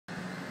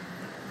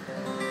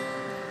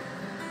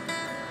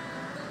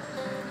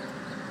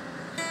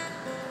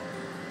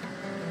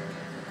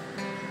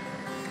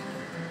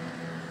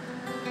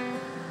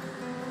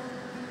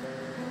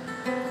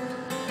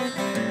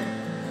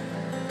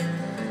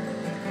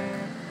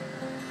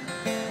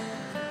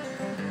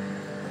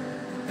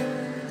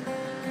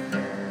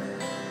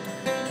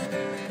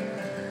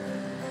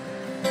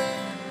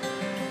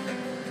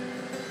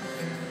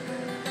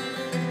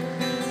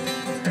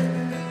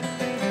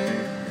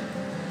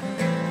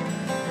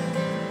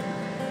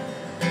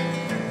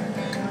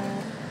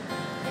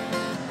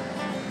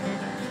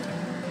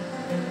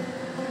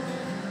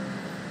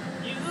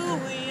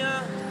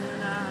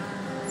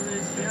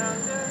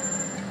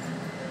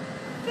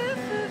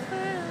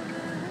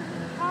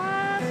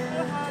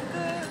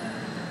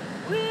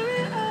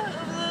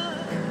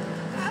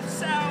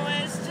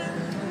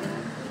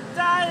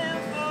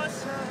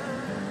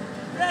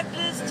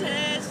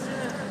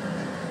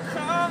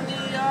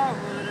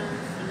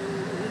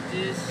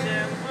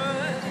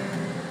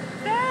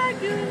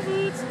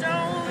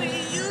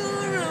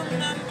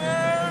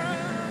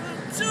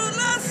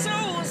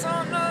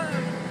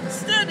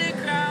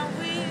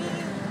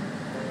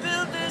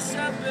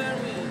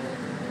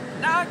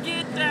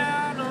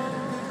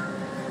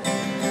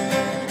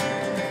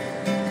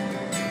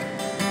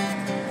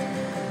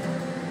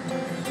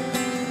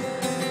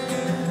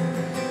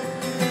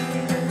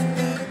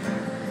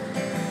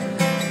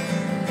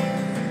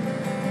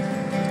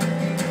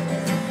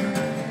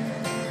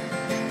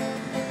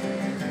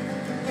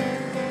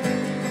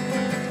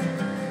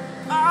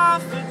all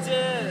for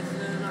death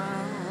and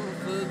all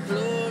for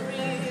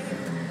glory.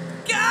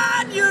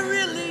 God, you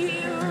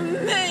really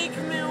make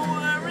me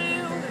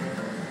worry.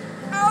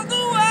 All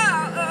the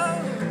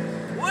while,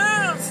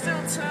 world's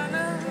still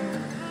turning.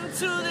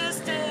 To this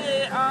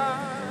day,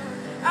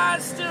 I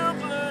still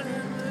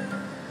burning,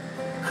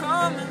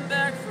 coming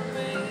back from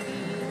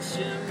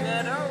ancient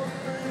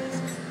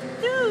meadows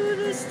through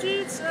the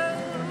streets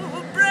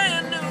of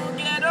brand new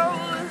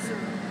ghettos.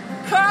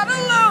 Caught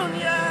alone,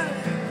 yeah,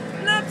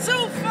 not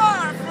too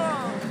far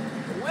from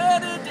where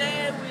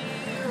today we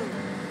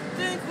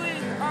think we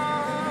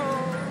are.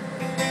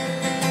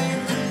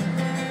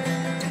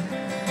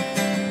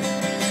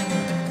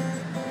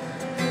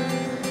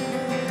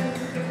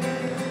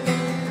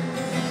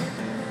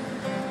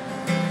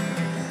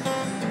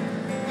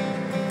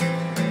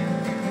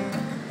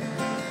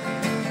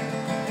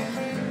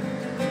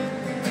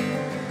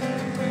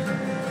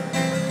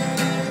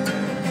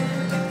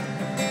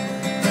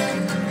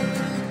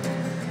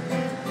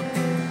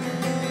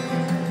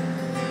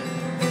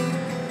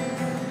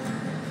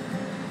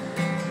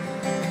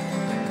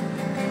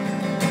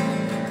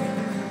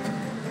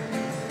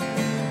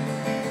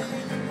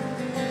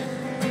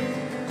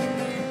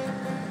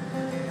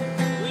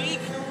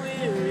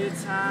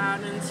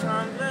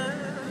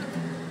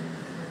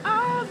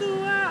 All the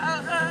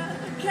while,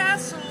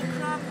 castle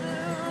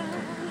crumbling.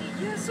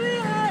 Yes, we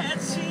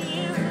had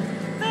seen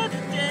that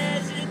the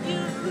desert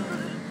you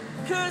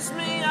cursed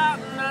me out,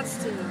 and I'd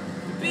still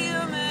be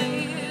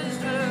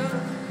amazed.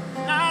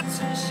 Not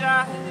too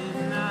shy,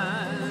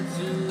 not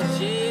too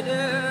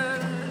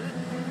jaded.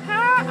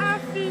 How I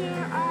fear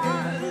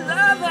our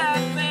love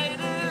had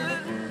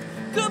faded.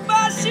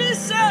 Goodbye, she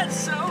said,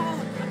 so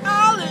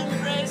I'll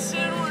embrace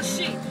it. Well,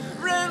 she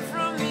ran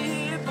from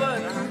me,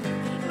 but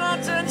I'm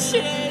not done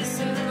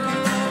chasing her.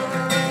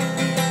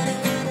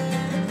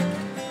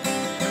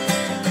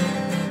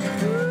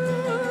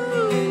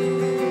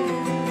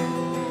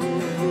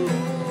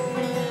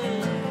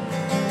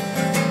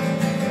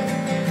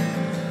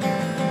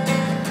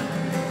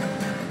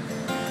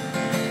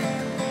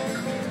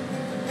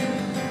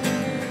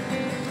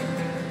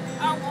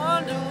 I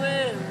wonder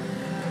where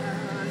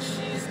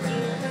she's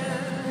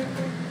doing,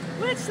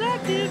 which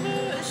like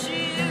diva she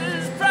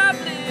is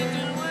probably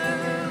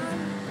doing.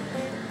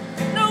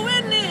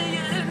 Nowhere near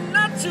you,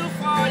 not too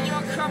far,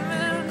 you're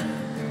coming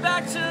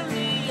back to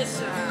me.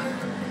 Yes, I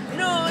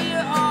know you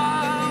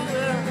are.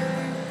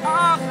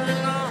 Off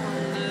and on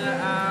the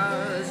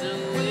hours of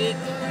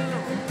waiting.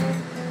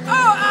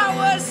 Oh, I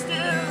was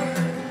still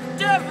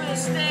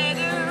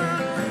devastated.